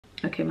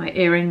Okay, my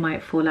earring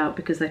might fall out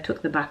because I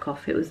took the back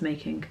off. It was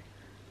making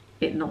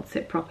it not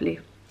sit properly.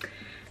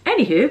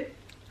 Anywho,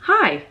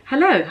 hi,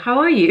 hello, how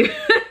are you?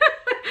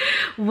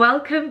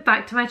 Welcome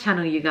back to my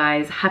channel, you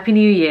guys. Happy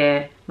New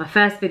Year. My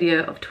first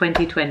video of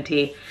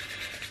 2020.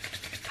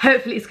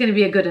 Hopefully it's going to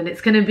be a good one.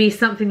 It's going to be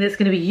something that's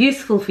going to be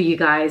useful for you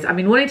guys. I've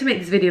been wanting to make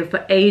this video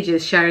for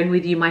ages, sharing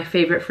with you my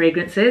favorite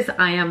fragrances.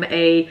 I am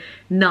a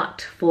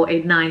nut for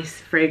a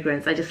nice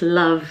fragrance. I just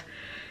love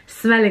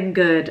smelling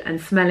good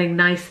and smelling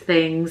nice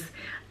things.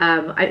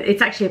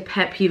 It's actually a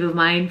pet peeve of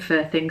mine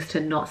for things to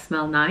not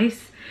smell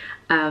nice.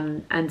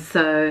 And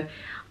so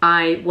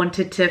I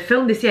wanted to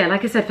film this year,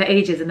 like I said, for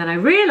ages, and then I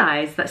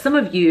realized that some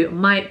of you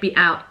might be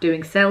out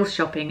doing sales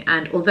shopping,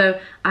 and although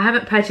I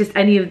haven't purchased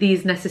any of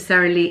these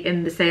necessarily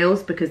in the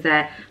sales because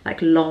they're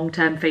like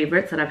long-term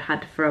favorites that I've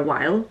had for a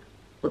while,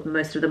 or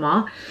most of them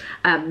are,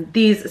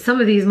 some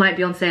of these might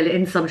be on sale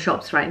in some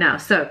shops right now.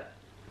 So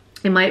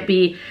it might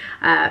be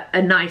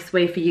a nice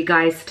way for you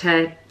guys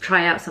to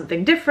try out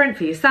something different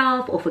for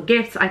yourself or for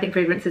gifts. I think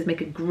fragrances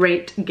make a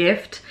great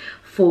gift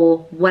for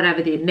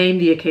whatever name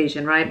the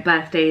occasion, right?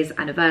 Birthdays,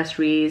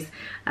 anniversaries,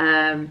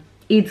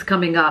 Eid's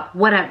coming up,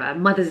 whatever,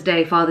 Mother's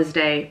Day, Father's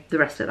Day, the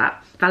rest of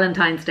that,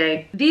 Valentine's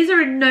Day. These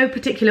are in no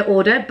particular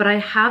order, but I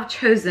have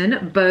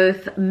chosen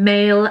both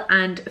male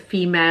and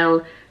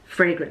female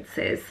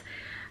fragrances.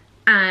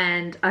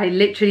 And I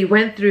literally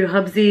went through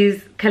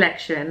Hubsy's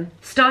collection,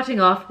 starting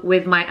off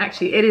with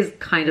actually it is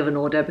kind of an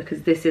order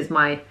because this is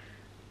my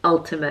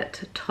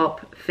ultimate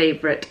top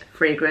favorite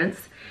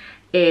fragrance.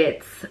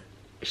 It's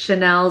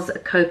Chanel's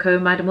Coco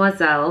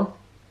Mademoiselle.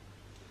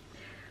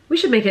 We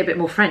should make it a bit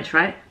more French,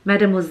 right?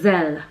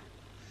 Mademoiselle.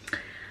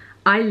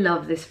 I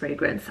love this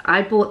fragrance.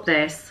 I bought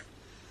this,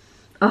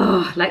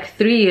 like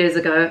 3 years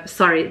ago.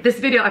 Sorry, this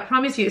video, I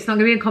promise you, it's not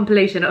gonna be a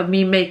compilation of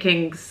me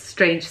making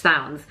strange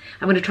sounds.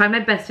 I'm gonna try my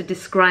best to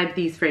describe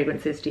these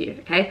fragrances to you,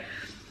 okay?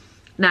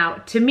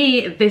 Now, to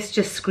me, this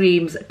just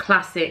screams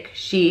classic,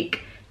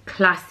 chic,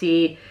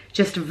 classy,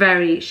 just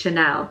very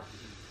Chanel.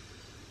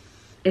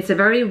 It's a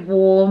very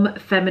warm,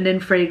 feminine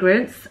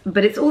fragrance,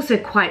 but it's also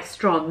quite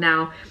strong.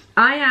 Now,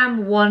 I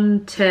am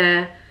one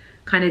to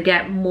kind of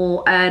get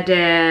more Eau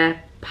de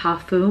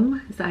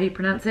Parfum, is that how you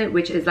pronounce it?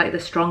 Which is like the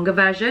stronger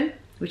version,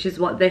 which is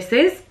what this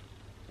is,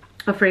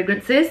 of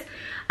fragrances.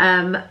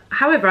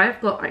 However,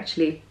 I've got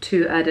actually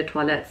 2 Eau de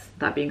Toilettes,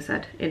 that being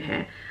said, in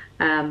here.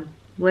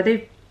 Were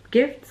they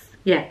gifts?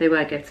 Yeah, they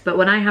were gifts. But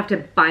when I have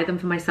to buy them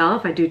for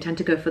myself, I do tend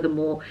to go for the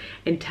more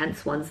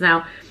intense ones.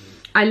 Now,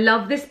 I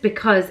love this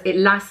because it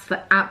lasts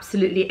for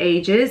absolutely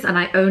ages, and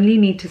I only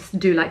need to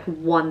do like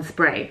 1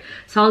 spray.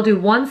 So I'll do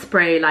 1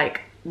 spray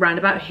like round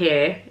about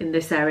here in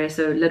this area,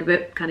 so a little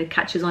bit kind of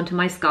catches onto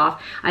my scarf.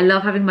 I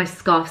love having my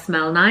scarf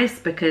smell nice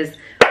because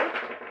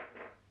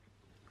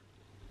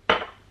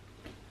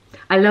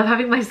not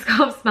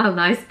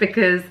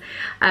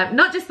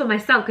just for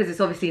myself because it's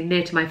obviously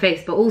near to my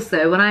face, but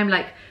also when I'm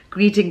like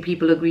greeting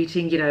people or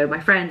greeting, you know, my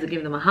friends or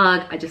giving them a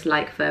hug, I just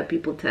like for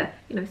people to,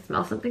 you know,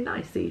 smell something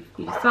nice. So you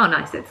smell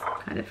nice,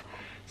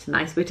 it's a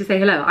nice way to say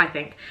hello, I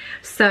think.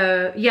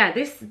 So yeah,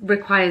 this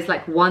requires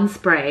like 1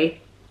 spray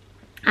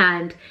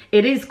and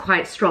it is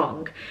quite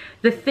strong.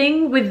 The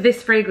thing with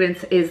this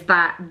fragrance is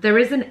that there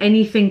isn't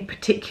anything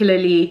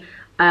particularly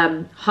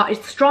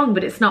it's strong,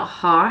 but it's not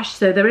harsh.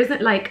 So there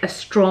isn't like a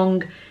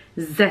strong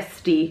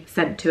zesty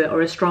scent to it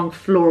or a strong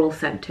floral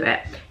scent to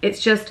it.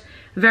 It's just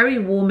very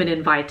warm and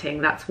inviting.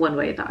 That's one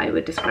way that I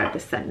would describe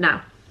this scent.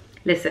 Now,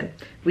 listen,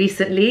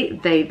 recently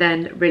they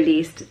then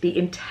released the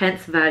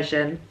intense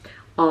version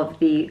of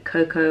the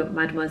Coco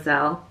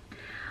Mademoiselle.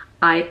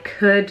 I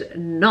could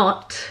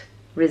not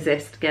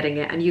resist getting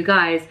it. And you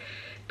guys,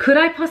 could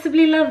I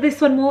possibly love this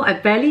one more? I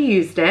barely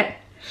used it,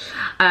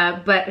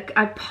 but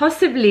I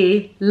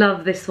possibly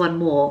love this one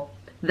more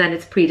than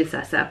its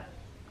predecessor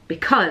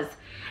because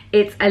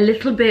it's a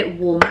little bit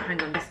warm.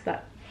 Hang on,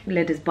 that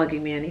lid is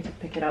bugging me. I need to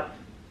pick it up.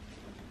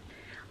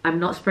 I'm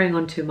not spraying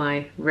onto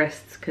my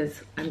wrists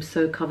because I'm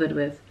so covered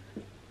with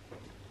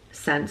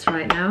scents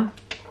right now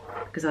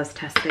because I was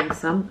testing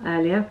some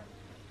earlier.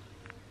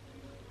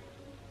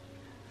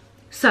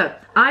 So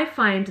I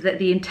find that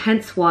the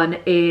intense one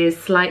is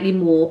slightly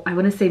more, I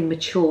want to say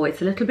mature.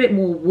 It's a little bit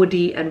more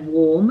woody and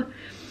warm.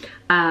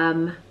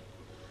 And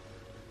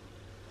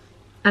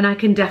I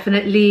can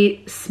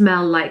definitely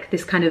smell like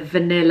this kind of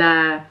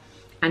vanilla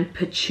and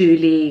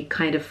patchouli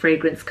kind of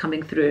fragrance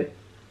coming through.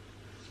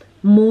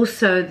 More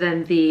so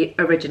than the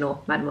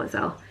original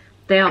Mademoiselle.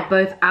 They are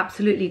both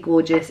absolutely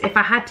gorgeous. If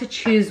I had to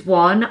choose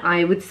one,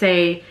 I would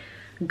say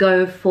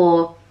go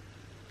for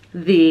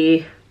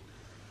the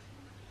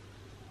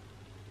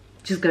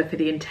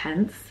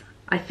intense.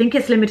 I think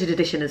it's limited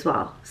edition as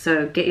well,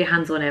 so get your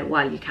hands on it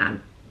while you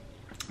can.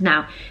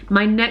 Now,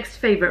 my next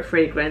favorite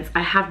fragrance,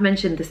 I have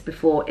mentioned this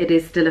before, it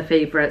is still a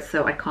favorite,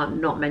 so I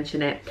can't not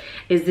mention it,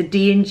 is the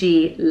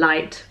D&G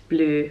Light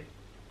Blue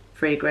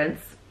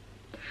fragrance.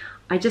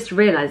 I just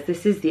realized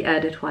this is the Eau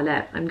de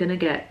Toilette. I'm gonna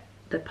get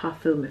the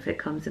Parfum if it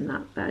comes in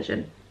that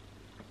version.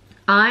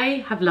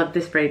 I have loved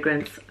this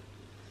fragrance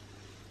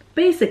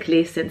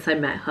basically since I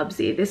met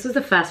Hubsy. This was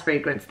the first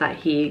fragrance that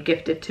he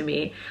gifted to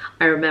me.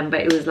 I remember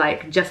it was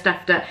like just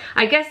after,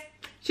 I guess,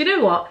 do you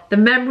know what? The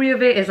memory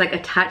of it is like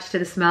attached to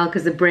the smell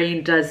because the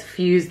brain does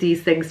fuse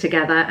these things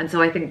together. And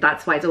so I think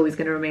that's why it's always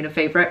going to remain a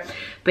favorite.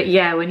 But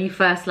yeah, when he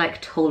first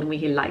like told me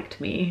he liked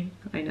me,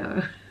 I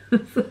know.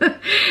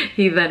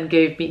 He then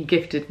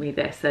gifted me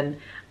this, and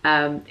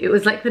it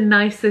was like the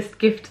nicest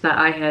gift that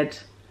I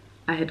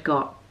had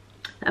got,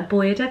 a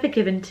boy had ever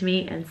given to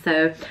me, and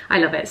so I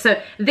love it. So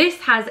this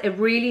has a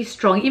really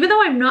strong, even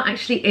though I'm not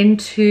actually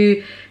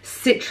into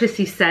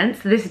citrusy scents,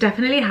 this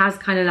definitely has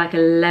kind of like a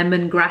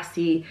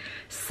lemongrassy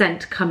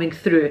scent coming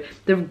through.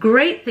 The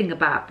great thing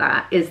about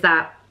that is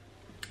that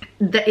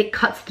it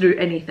cuts through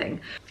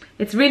anything.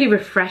 It's really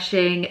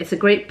refreshing. It's a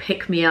great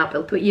pick-me-up.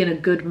 It'll put you in a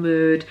good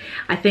mood.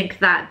 I think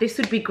that this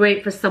would be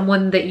great for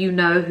someone that you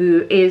know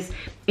who is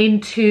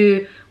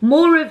into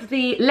more of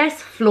the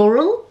less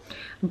floral,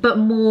 but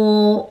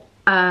more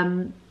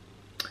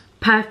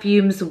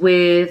perfumes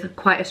with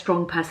quite a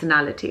strong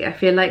personality. I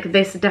feel like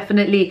this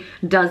definitely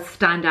does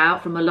stand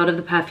out from a lot of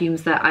the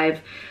perfumes that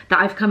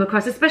I've come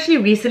across, especially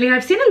recently.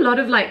 I've seen a lot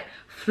of like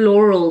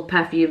floral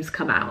perfumes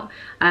come out.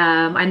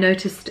 I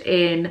noticed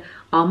in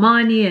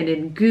Armani and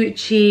in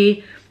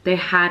Gucci they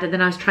had, and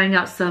then I was trying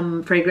out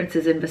some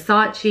fragrances in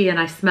Versace, and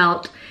I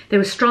smelt, they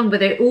were strong, but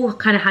they all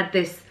kind of had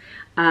this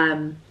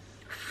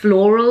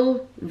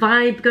floral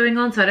vibe going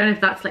on. So I don't know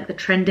if that's like the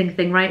trending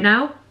thing right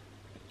now.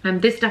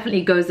 This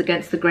definitely goes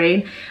against the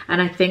grain,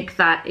 and I think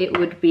that it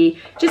would be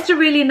just a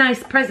really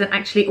nice present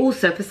actually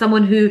also for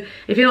someone who,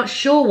 if you're not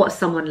sure what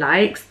someone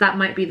likes, that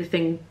might be the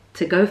thing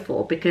to go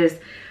for, because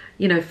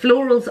you know,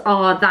 florals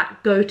are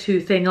that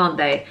go-to thing, aren't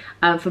they,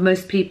 for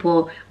most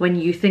people when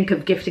you think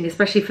of gifting,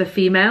 especially for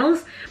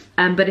females.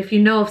 But if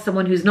you know of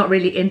someone who's not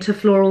really into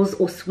florals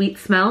or sweet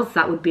smells,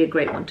 that would be a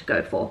great one to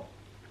go for.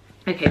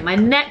 Okay, my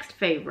next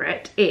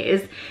favorite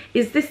is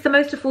this the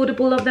most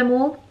affordable of them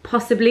all?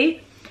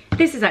 Possibly.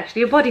 This is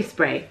actually a body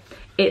spray.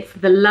 It's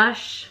the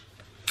Lush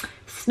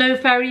Snow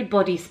Fairy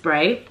Body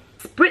Spray.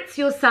 Spritz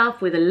yourself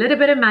with a little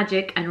bit of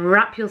magic and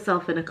wrap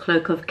yourself in a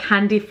cloak of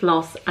candy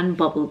floss and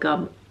bubble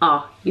gum.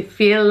 Ah, you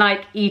feel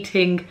like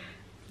eating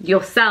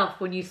yourself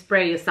when you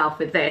spray yourself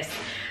with this.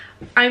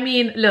 I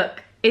mean,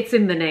 look, it's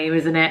in the name,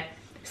 isn't it?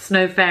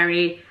 Snow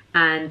Fairy,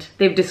 and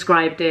they've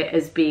described it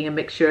as being a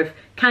mixture of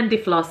candy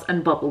floss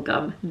and bubble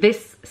gum.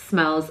 This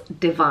smells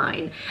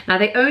divine. Now,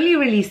 they only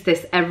release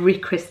this every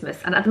Christmas,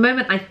 and at the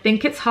moment I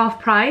think it's half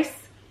price.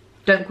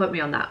 Don't quote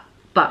me on that,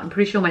 but I'm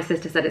pretty sure my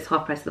sister said it's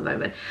half price at the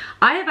moment.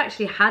 I have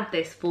actually had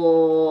this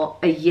for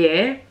a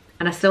year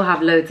and I still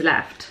have loads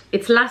left.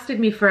 It's lasted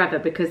me forever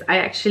because I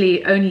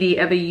actually only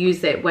ever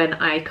use it when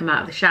I come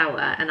out of the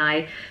shower, and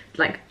I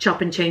like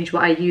chop and change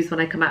what I use when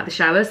I come out of the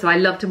shower. So I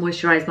love to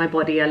moisturize my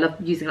body. I love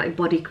using like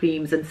body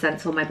creams and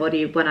scents on my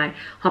body when I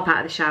hop out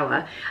of the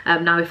shower.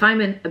 Now if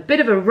I'm in a bit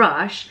of a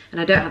rush and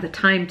I don't have the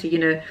time to, you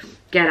know,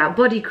 get out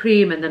body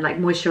cream and then like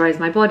moisturize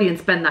my body and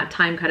spend that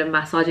time kind of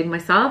massaging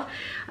myself,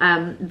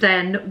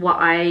 then what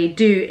I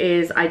do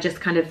is I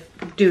just kind of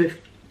do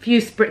a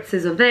few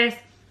spritzes of this,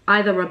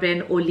 either rub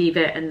in or leave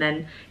it and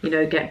then, you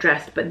know, get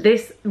dressed. But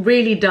this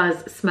really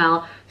does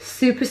smell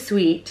super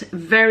sweet,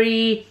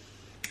 very,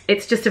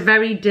 it's just a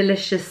very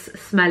delicious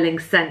smelling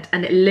scent,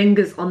 and it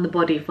lingers on the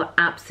body for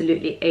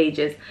absolutely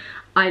ages.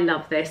 I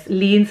love this.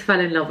 Leans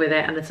fell in love with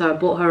it, and so I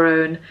bought her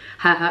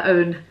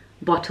own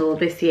bottle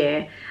this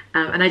year,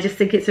 and I just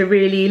think it's a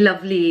really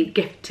lovely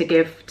gift to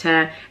give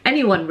to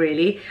anyone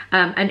really.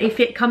 And if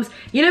it comes,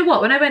 you know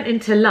what, when I went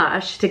into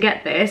Lush to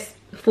get this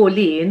for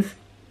Leans,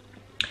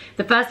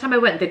 the first time I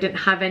went they didn't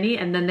have any,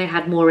 and then they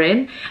had more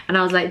in, and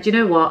I was like, do you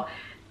know what,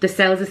 the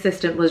sales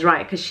assistant was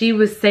right, because she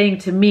was saying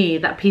to me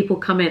that people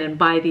come in and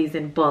buy these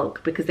in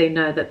bulk because they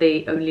know that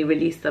they only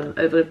release them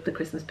over the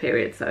Christmas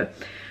period. So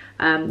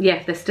yeah,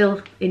 if they're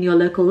still in your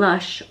local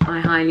Lush, I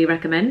highly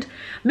recommend.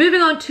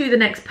 Moving on to the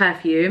next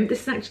perfume.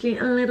 This is actually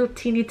a little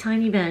teeny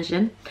tiny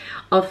version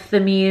of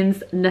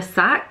Thamine's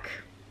Nasak.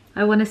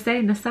 I want to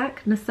say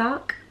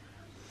Nasak.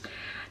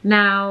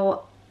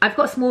 Now, I've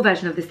got a small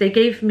version of this. They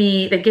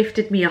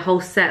gifted me a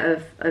whole set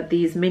of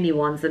these mini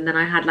ones, and then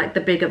I had like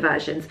the bigger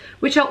versions,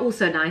 which are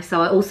also nice.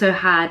 So I also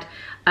had,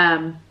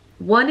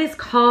 one is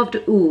carved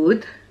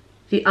oud,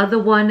 the other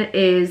one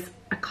is,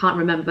 I can't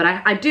remember, but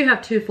I do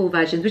have two full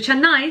versions, which are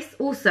nice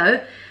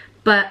also,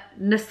 but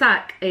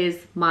Nasak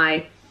is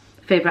my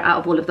favorite out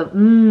of all of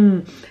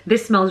them.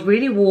 This smells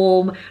really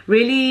warm,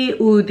 really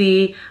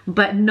oudi,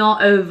 but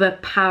not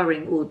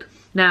overpowering oud.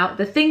 Now,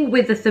 the thing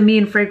with the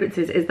Thamine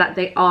fragrances is that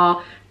they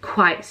are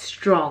quite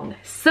strong.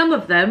 Some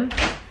of them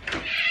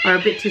are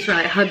a bit too strong,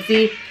 like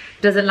Hubsy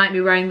doesn't like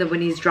me wearing them when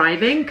he's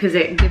driving because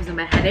it gives him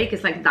a headache.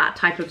 It's like that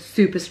type of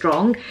super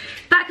strong.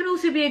 That can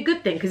also be a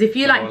good thing, because if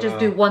you like just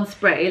do one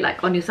spray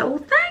like on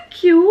yourself. Oh,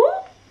 thank you.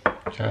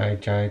 Chai.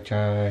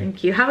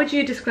 Thank you. How would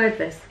you describe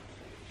this?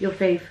 Your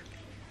fave?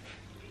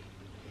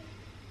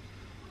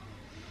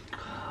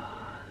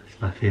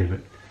 It's my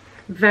favorite.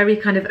 Very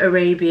kind of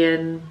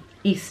Arabian,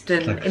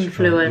 Eastern like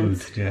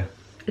influence. Oud, yeah.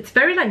 It's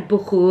very like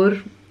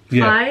bukhur,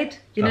 Fide,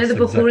 you know, the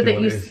bahur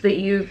exactly that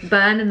you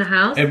burn in the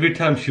house. Every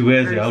time she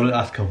wears it, I will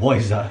ask her, what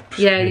is that?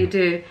 Yeah, you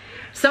do.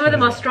 Some of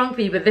them are strong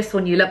for you, but this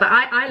one you love. But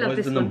I love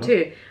this one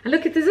too. And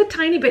look, there's a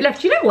tiny bit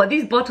left. You know what?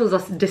 These bottles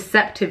are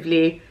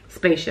deceptively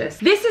spacious.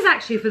 This is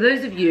actually for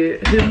those of you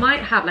who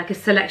might have like a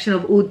selection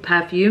of oud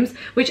perfumes,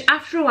 which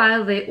after a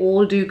while they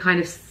all do kind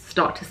of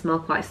start to smell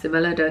quite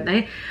similar, don't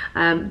they?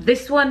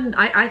 This one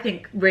I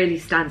think really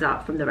stands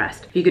out from the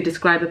rest. If you could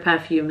describe a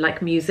perfume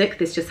like music,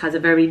 this just has a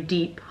very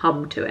deep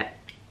hum to it.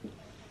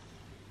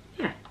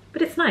 Yeah,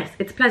 but it's nice,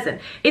 it's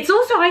pleasant. It's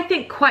also, I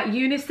think, quite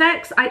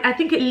unisex. I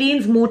think it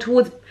leans more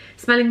towards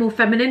smelling more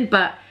feminine,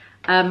 but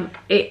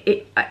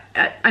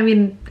I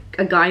mean,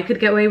 a guy could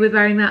get away with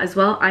wearing that as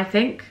well, I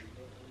think.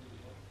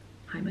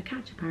 I'm a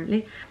catch,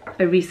 apparently.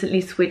 I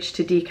recently switched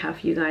to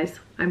decaf, you guys.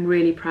 I'm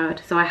really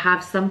proud. So I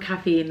have some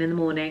caffeine in the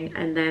morning,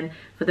 and then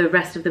for the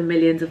rest of the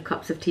millions of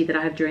cups of tea that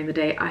I have during the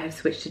day, I have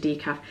switched to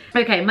decaf.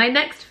 Okay, my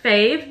next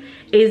fave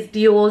is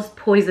Dior's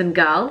Poison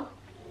Girl.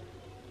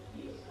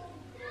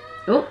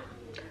 Oh,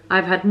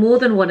 I've had more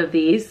than one of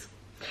these.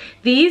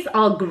 These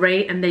are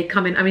great, and they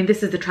come in, I mean,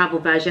 this is the travel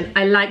version.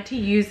 I like to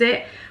use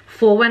it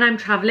for when I'm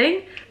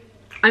traveling.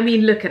 I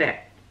mean, look at it.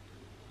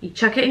 You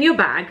chuck it in your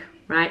bag,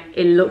 right?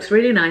 It looks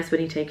really nice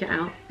when you take it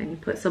out and you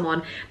put some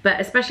on, but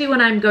especially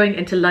when I'm going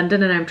into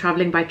London and I'm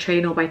traveling by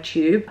train or by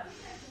tube.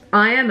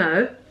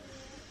 IMO,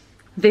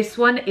 this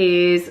one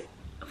is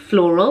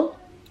floral.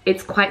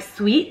 It's quite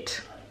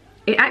sweet.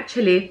 It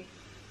actually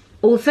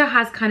also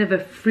has kind of a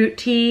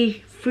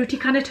fruity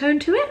kind of tone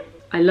to it.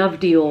 I love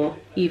Dior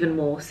even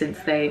more since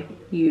they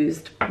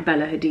used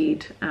Bella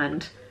Hadid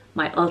and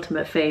my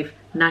ultimate fave,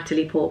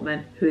 Natalie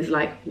Portman, who is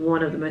like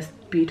one of the most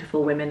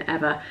beautiful women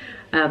ever.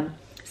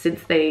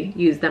 Since they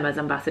use them as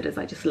ambassadors,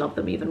 I just love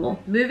them even more.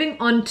 Moving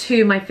on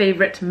to my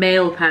favorite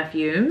male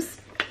perfumes,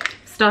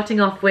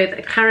 starting off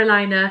with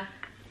Carolina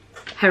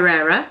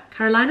Herrera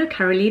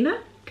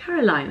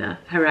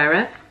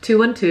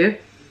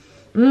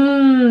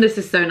 212. This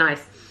is so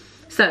nice.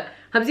 So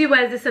Hubsy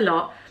wears this a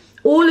lot.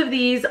 All of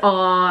these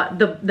are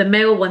the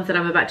male ones that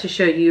I'm about to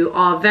show you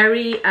are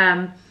very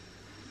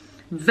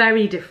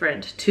very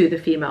different to the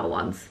female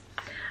ones.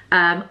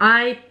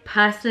 I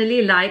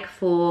personally like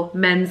for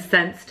men's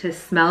scents to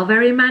smell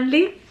very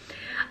manly,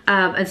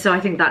 and so I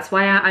think that's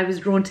why I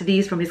was drawn to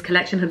these from his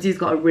collection. Hubsy's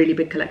got a really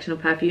big collection of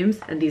perfumes,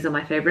 and these are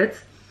my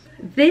favorites.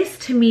 This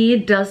to me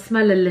does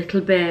smell a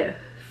little bit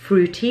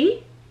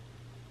fruity,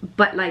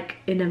 but like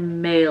in a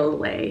male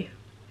way,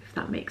 if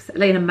that makes sense,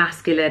 like in a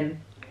masculine.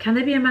 Can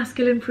there be a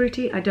masculine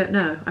fruity? I don't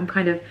know. I'm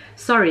kind of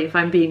sorry if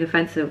I'm being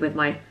offensive with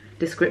my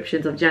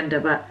descriptions of gender,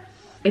 but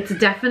it's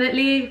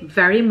definitely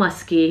very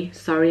musky.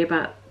 Sorry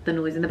about the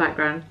noise in the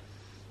background.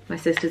 My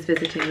sister's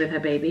visiting with her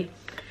baby.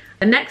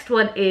 The next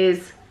one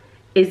is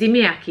Issey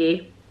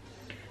Miyake.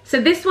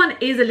 So this one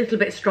is a little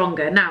bit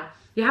stronger. Now,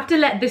 you have to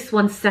let this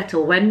one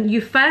settle. When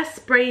you first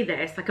spray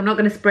this, like I'm not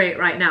going to spray it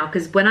right now,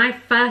 because when I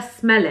first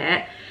smell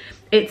it,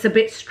 it's a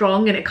bit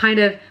strong, and it kind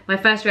of, my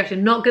first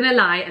reaction, not gonna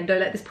lie, and don't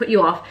let this put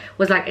you off,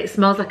 was like it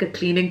smells like a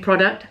cleaning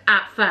product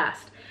at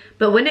first.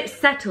 But when it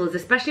settles,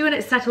 especially when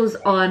it settles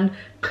on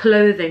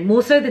clothing,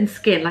 more so than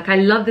skin, like I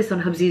love this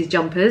on Hubsy's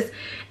jumpers,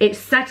 it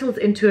settles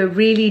into a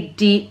really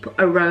deep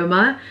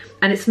aroma,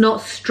 and it's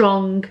not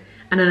strong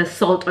and an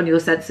assault on your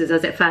senses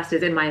as it first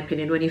is, in my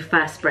opinion, when you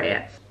first spray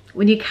it.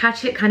 When you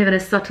catch it kind of in a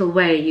subtle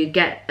way, you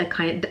get a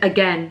kind,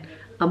 again,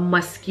 a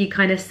musky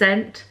kind of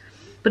scent,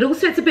 but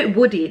also it's a bit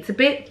woody. It's a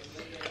bit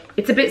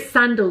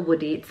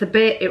sandalwoody.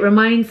 It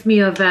reminds me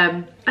of,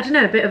 I don't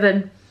know, a bit of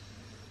a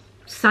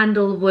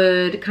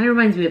sandalwood. It kind of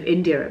reminds me of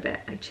India a bit,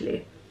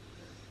 actually.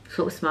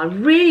 Sort of smell.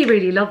 Really,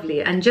 really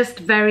lovely, and just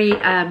very,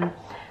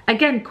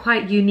 again,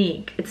 quite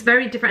unique. It's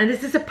very different, and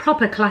this is a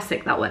proper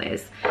classic, that one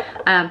is.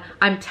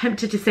 I'm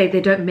tempted to say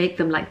they don't make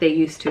them like they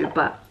used to,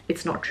 but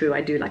it's not true.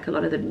 I do like a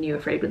lot of the newer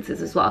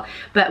fragrances as well.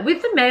 But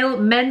with the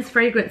men's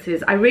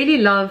fragrances, I really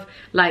love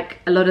like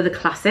a lot of the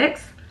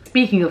classics.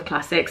 Speaking of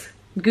classics,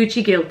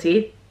 Gucci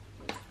Guilty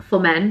for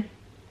men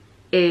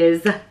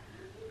is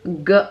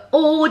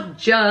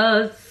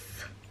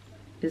gorgeous.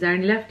 Is there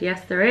any left?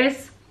 Yes, there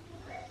is.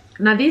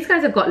 Now these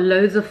guys have got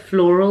loads of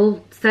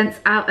floral scents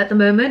out at the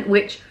moment,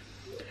 which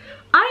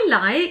I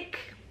like.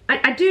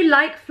 I do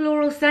like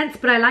floral scents,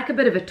 but I like a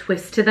bit of a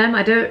twist to them.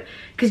 I don't,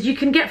 because you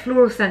can get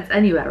floral scents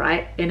anywhere,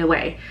 right? In a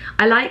way.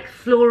 I like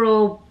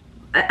floral,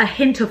 a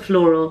hint of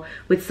floral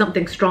with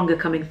something stronger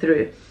coming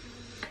through.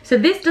 So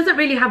this doesn't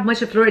really have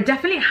much of floral. It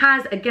definitely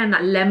has, again,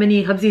 that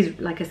lemony. Hubsy's,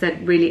 like I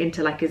said, really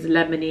into like his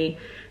lemony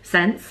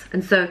scents.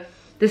 And so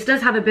this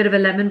does have a bit of a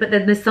lemon, but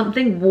then there's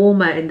something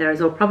warmer in there as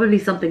well. Probably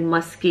something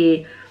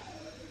musky.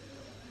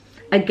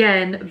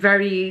 Again,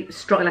 very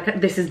strong.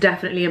 Like this is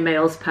definitely a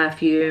male's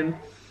perfume.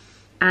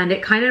 And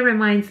it kind of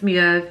reminds me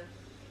of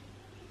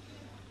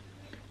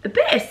a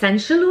bit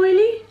essential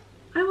oily,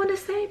 I want to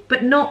say,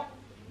 but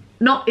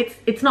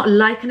it's not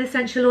like an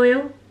essential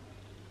oil.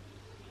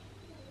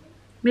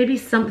 Maybe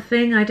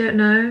something, I don't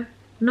know,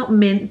 not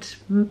mint,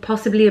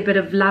 possibly a bit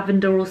of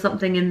lavender or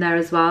something in there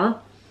as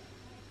well.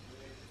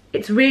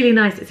 It's really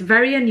nice. It's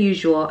very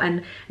unusual,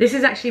 and this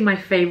is actually my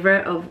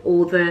favorite of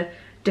all the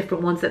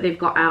different ones that they've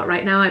got out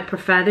right now. I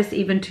prefer this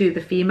even to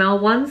the female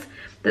ones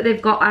that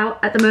they've got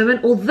out at the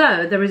moment,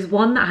 although there is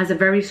one that has a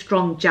very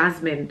strong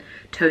jasmine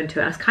tone to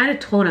it. I was kind of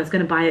torn. I was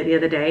going to buy it the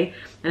other day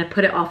and I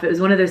put it off. It was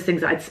one of those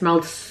things that I'd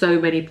smelled so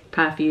many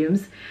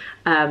perfumes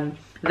that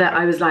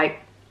I was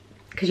like,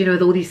 because you know,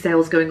 with all these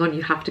sales going on,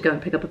 you have to go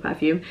and pick up a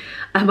perfume.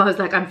 I was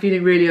like, I'm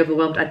feeling really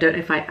overwhelmed. I don't know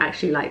if I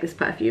actually like this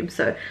perfume,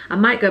 so I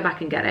might go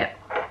back and get it.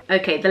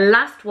 Okay, the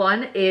last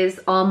one is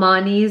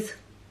Armani's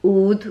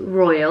Oud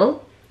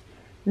Royal.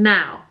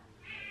 Now,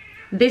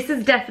 this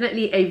is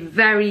definitely a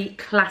very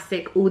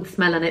classic oud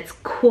smell, and it's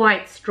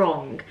quite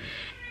strong.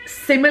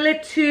 Similar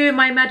to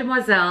my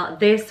Mademoiselle,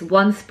 this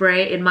one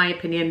spray, in my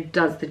opinion,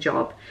 does the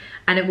job,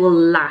 and it will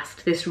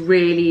last. This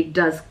really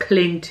does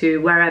cling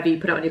to wherever you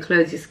put it on your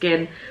clothes, your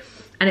skin,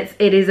 and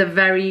it is a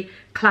very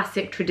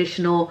classic,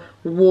 traditional,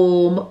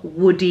 warm,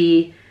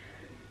 woody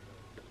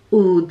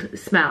oud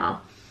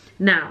smell.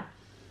 Now,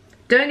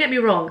 don't get me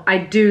wrong, I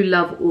do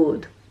love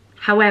oud.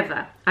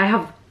 However, I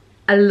have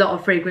a lot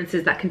of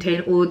fragrances that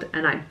contain oud,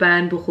 and I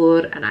burn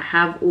bukhur, and I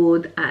have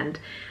oud, and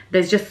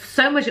there's just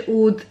so much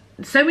oud.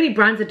 So many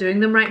brands are doing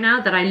them right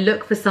now that I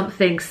look for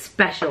something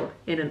special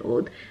in an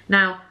oud.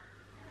 Now,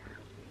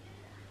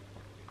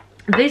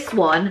 this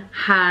one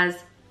has,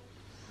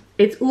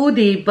 it's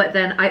oudy, but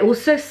then I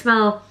also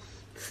smell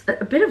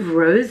a bit of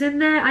rose in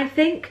there, I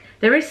think.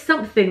 There is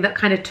something that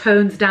kind of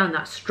tones down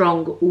that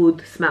strong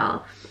oud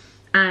smell,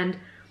 and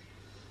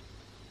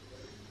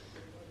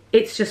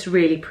it's just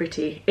really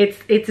pretty.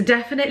 It's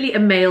definitely a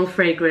male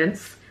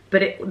fragrance,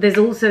 but there's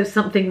also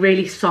something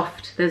really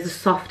soft. There's a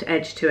soft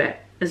edge to it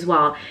as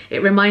well.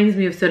 It reminds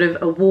me of sort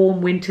of a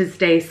warm winter's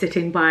day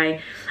sitting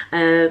by,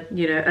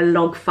 you know, a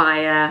log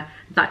fire,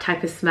 that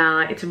type of smell.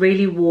 It's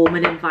really warm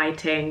and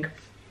inviting.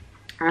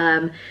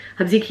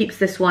 Hubsy keeps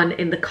this one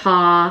in the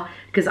car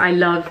because I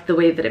love the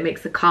way that it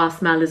makes the car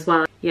smell as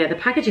well. Yeah, the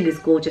packaging is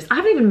gorgeous. I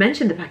haven't even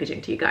mentioned the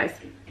packaging to you guys.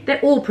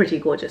 They're all pretty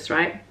gorgeous,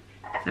 right?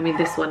 I mean,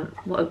 this one,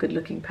 what a good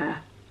looking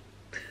pair.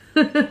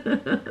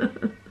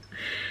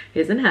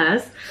 His and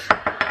hers.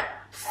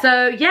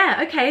 So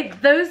yeah, okay,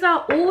 those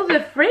are all the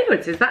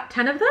fragrances. Is that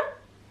 10 of them?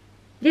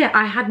 Yeah,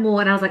 I had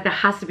more and I was like, there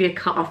has to be a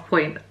cut-off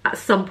point. At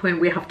some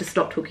point we have to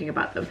stop talking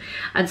about them.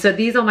 And so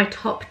these are my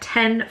top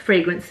 10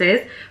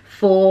 fragrances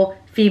for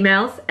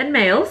females and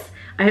males.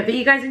 I hope that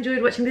you guys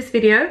enjoyed watching this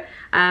video.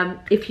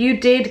 If you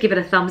did, give it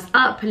a thumbs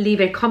up,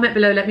 leave a comment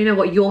below, let me know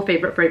what your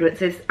favorite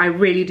fragrance is. I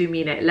really do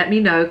mean it. Let me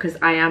know, because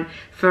I am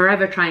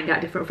forever trying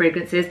out different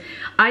fragrances.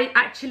 I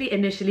actually,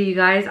 initially, you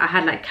guys, I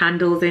had like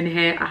candles in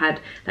here, I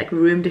had like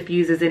room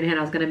diffusers in here, and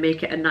I was gonna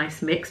make it a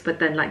nice mix, but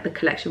then like the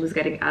collection was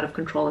getting out of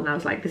control, and I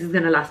was like, this is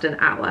gonna last an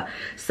hour.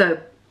 So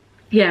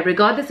yeah,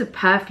 regardless of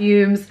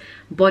perfumes,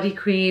 body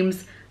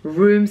creams,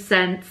 room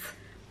scents,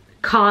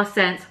 car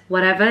scents,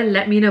 whatever,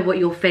 let me know what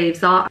your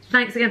faves are.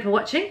 Thanks again for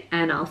watching,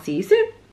 and I'll see you soon.